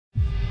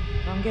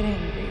Don't get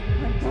angry.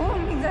 My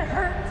bone means it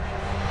hurts.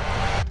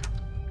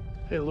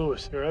 Hey,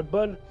 Lewis, you all right,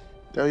 bud?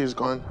 Delia's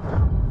gone.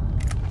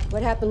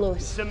 What happened,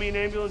 Lewis? Send me an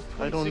ambulance,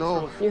 please. I don't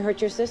know. You hurt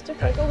your sister?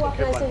 Okay. Go walk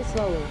Okay, nice bye. and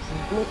slow, Lewis.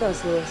 Come with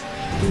us, Lewis.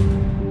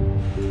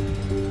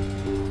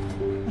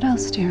 What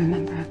else do you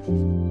remember?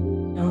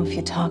 Oh, if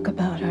you talk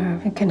about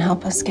her, it can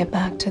help us get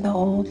back to the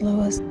old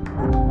Lewis.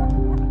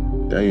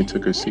 Delia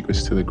took her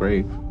secrets to the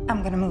grave.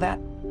 I'm gonna move out.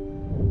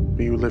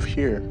 But you live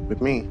here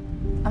with me.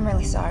 I'm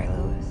really sorry,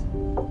 Lewis.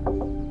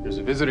 There's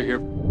a visitor here.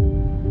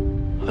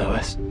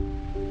 Lewis,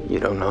 you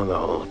don't know the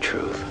whole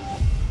truth.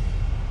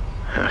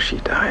 How she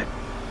died.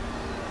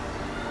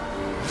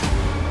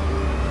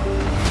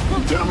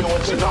 Tell me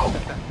what you know.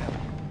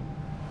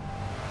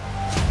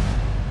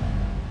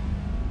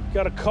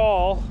 Got a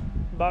call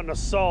about an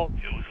assault.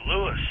 It was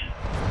Lewis.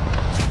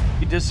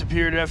 He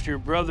disappeared after your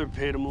brother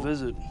paid him a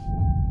visit.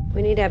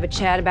 We need to have a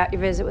chat about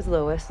your visit with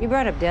Lewis. You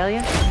brought up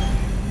Delia.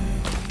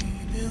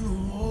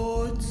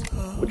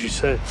 What'd you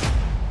say?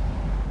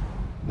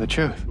 The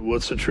truth.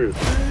 What's the truth?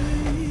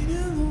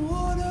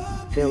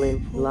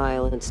 Fimmel,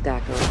 Lyle, and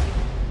Stacko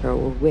were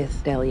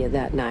with Delia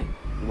that night.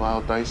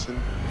 Lyle Dyson.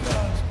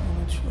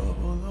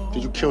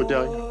 Did you kill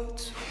Delia?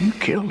 You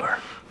killed her.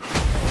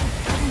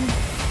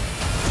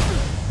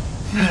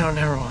 I don't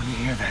ever want to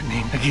hear that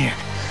name again.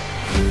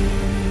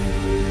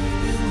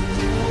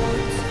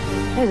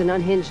 There's an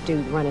unhinged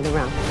dude running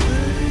around.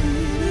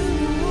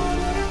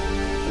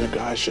 The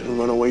guy shouldn't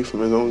run away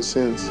from his own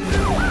sins.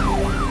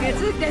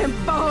 It's a damn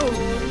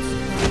phone!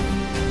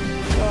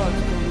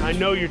 I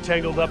know you're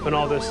tangled up in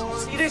all this.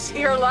 See this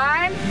here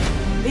line?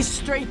 It's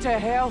straight to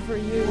hell for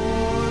you.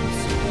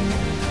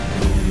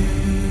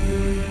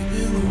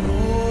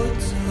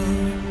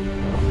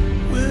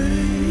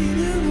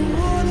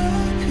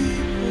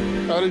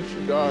 How did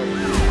she die?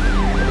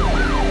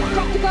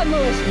 Drop the gun,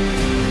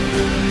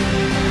 Lewis!